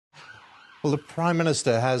Well, the Prime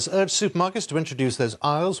Minister has urged supermarkets to introduce those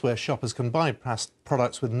aisles where shoppers can buy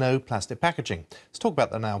products with no plastic packaging. Let's talk about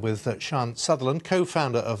that now with Sian Sutherland,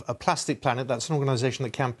 co-founder of A Plastic Planet. That's an organisation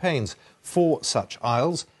that campaigns for such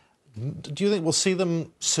aisles. Do you think we'll see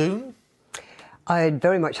them soon? I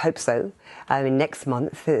very much hope so. Next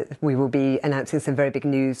month, we will be announcing some very big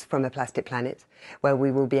news from A Plastic Planet, where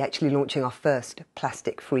we will be actually launching our first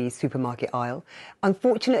plastic-free supermarket aisle.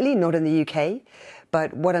 Unfortunately, not in the UK,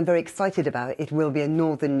 but what I'm very excited about, it will be a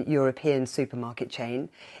Northern European supermarket chain.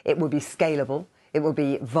 It will be scalable, it will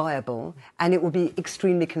be viable, and it will be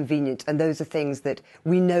extremely convenient. And those are things that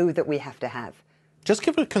we know that we have to have. Just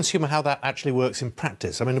give a consumer how that actually works in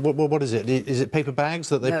practice. I mean, what is it? Is it paper bags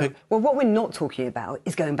that they pick? Well, what we're not talking about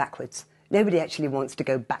is going backwards. Nobody actually wants to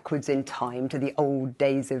go backwards in time to the old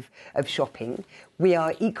days of shopping. We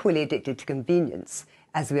are equally addicted to convenience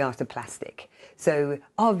as we are to plastic. So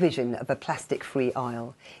our vision of a plastic-free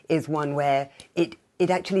aisle is one where it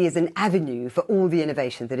actually is an avenue for all the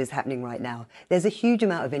innovation that is happening right now. There's a huge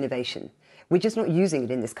amount of innovation. We're just not using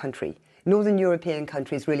it in this country. Northern European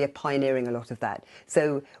countries really are pioneering a lot of that.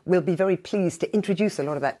 So we'll be very pleased to introduce a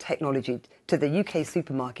lot of that technology to the UK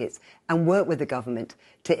supermarkets and work with the government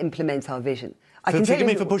to implement our vision. Forgive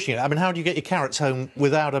me for pushing it. I mean, how do you get your carrots home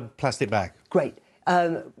without a plastic bag? Great.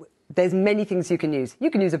 There's many things you can use. You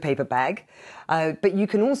can use a paper bag, but you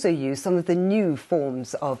can also use some of the new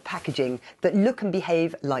forms of packaging that look and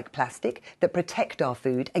behave like plastic, that protect our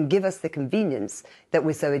food and give us the convenience that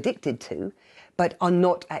we're so addicted to, but are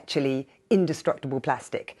not actually indestructible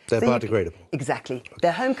plastic. They're biodegradable. Exactly. Okay.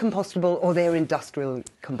 They're home compostable or they're industrial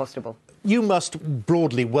compostable. You must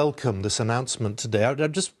broadly welcome this announcement today.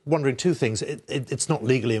 I'm just wondering two things. It's not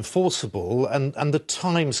legally enforceable, and the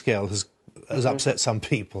timescale has upset some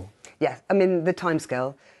people. Yes, I mean, the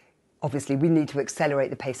timescale, obviously, we need to accelerate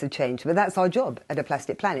the pace of change, but that's our job at A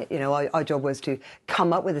Plastic Planet. You know, our job was to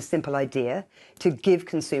come up with a simple idea, to give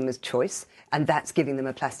consumers choice, and that's giving them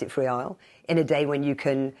a plastic-free aisle. In a day when you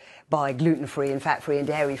can buy gluten-free and fat-free and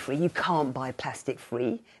dairy-free, you can't buy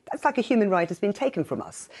plastic-free. That's like a human right has been taken from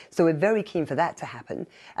us. So we're very keen for that to happen.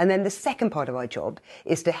 And then the second part of our job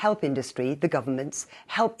is to help industry, the governments,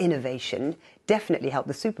 help innovation, definitely help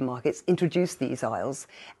the supermarkets introduce these aisles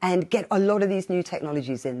and get a lot of these new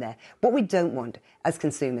technologies in there. What we don't want as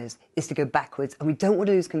consumers is to go backwards, and we don't want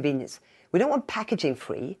to lose convenience. We don't want packaging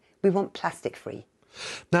free, we want plastic free.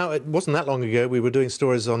 Now, it wasn't that long ago we were doing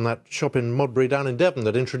stories on that shop in Modbury down in Devon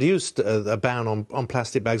that introduced a ban on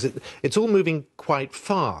plastic bags. It's all moving quite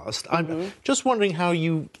fast. I'm just wondering how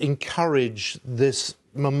you encourage this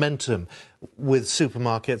momentum with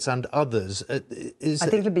supermarkets and others. I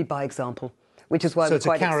think it'll be by example. Which is why so it's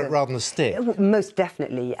a carrot rather than a stick? Most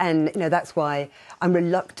definitely. And, you know, that's why I'm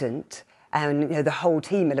reluctant, and, you know, the whole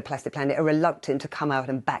team at A Plastic Planet are reluctant to come out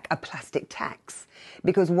and back a plastic tax.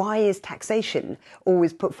 Because why is taxation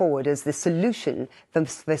always put forward as the solution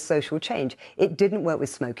for social change? It didn't work with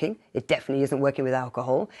smoking. It definitely isn't working with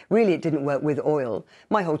alcohol. Really, it didn't work with oil.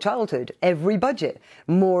 My whole childhood, every budget,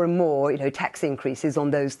 more and more, you know, tax increases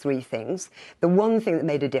on those three things. The one thing that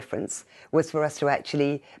made a difference was for us to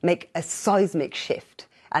actually make a seismic shift.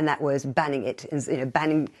 And that was banning it, you know,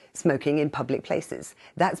 banning smoking in public places.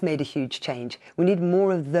 That's made a huge change. We need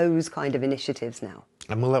more of those kind of initiatives now.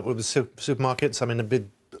 And will that work with supermarkets? I mean,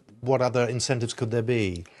 what other incentives could there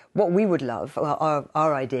be? What we would love,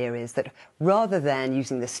 our idea is that rather than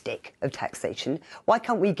using the stick of taxation, why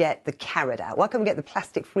can't we get the carrot out? Why can't we get the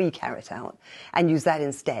plastic-free carrot out and use that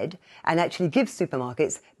instead and actually give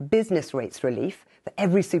supermarkets business rates relief for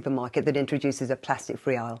every supermarket that introduces a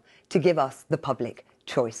plastic-free aisle to give us, the public,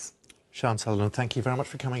 choice. Sian Sutherland, thank you very much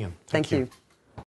for coming in. Thank you.